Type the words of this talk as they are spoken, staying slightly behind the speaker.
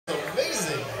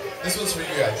This one's for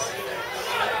you guys.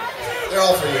 They're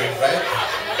all for you, right?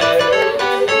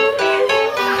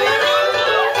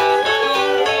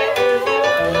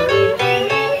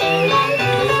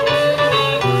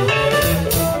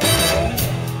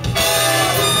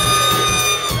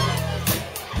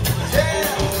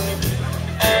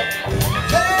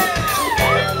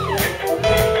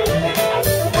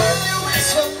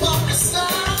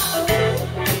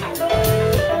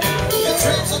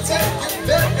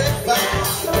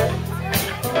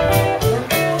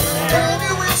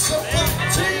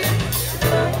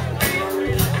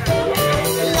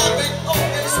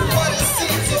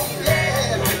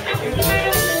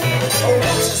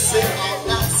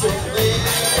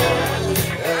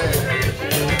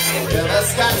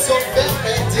 Got so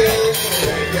very deep,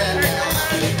 yeah.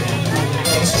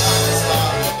 Shining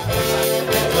star,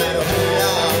 light up who you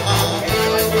are.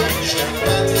 Shining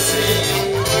back to see,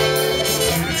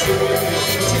 truly,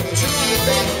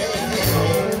 baby.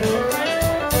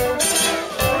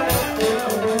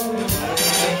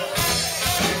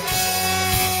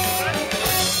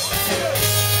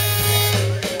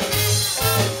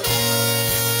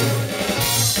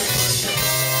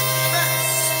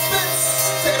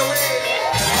 Take it away.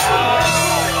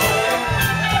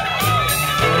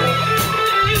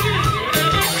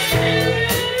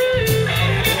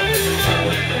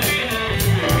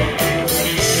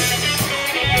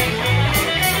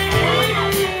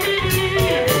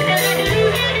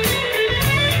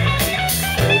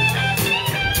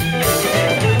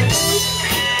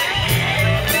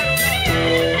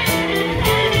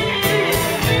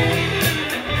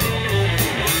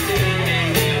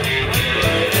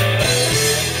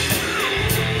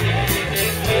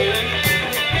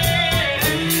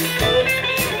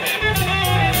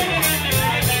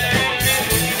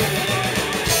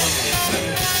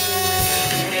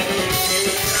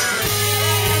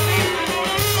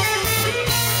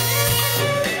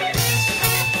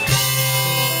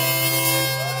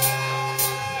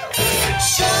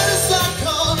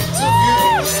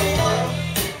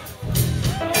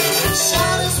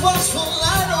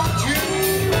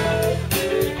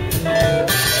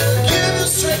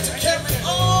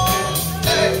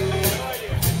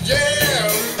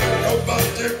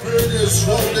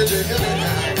 What did you hear me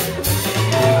now?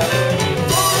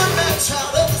 Born that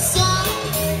child of the sun.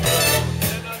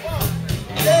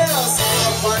 Yes,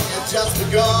 I'm working just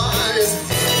begun. It's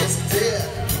dead.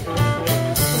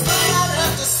 I'd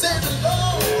have to stand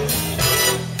alone.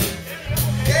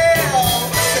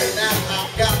 Yeah, say now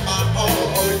I've got my own.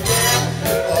 Oh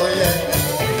yeah, oh yeah.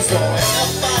 So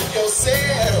if I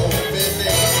yourself,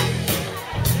 baby,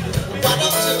 why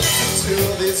don't you listen to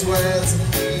these words of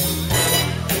me?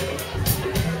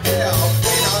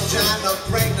 Trying to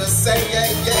bring the say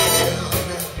yeah, yeah.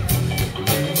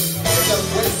 The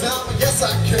wisdom, yes I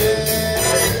can.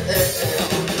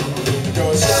 Go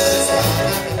shining star.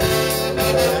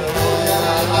 Oh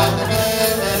yeah.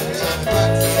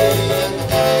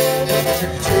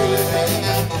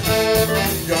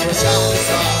 You're a shining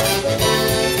star.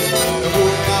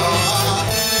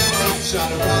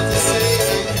 Shining bright to see.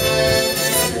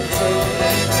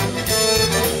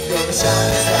 You're a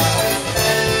shining star.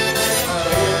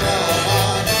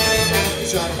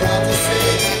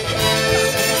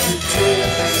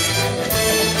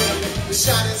 The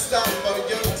shining star for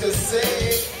you to see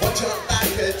what your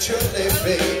life could truly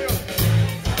be.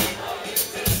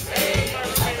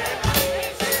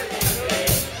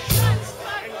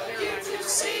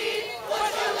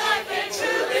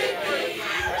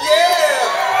 Yeah!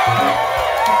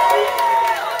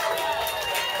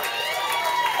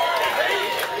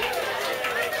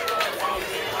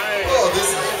 Oh, this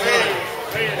is fun.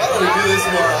 Why don't we do this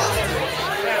more often?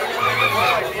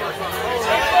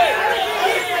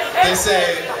 They say,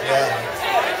 yeah,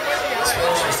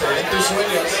 Spanish, we say, en tus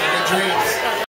sueños, in your dreams.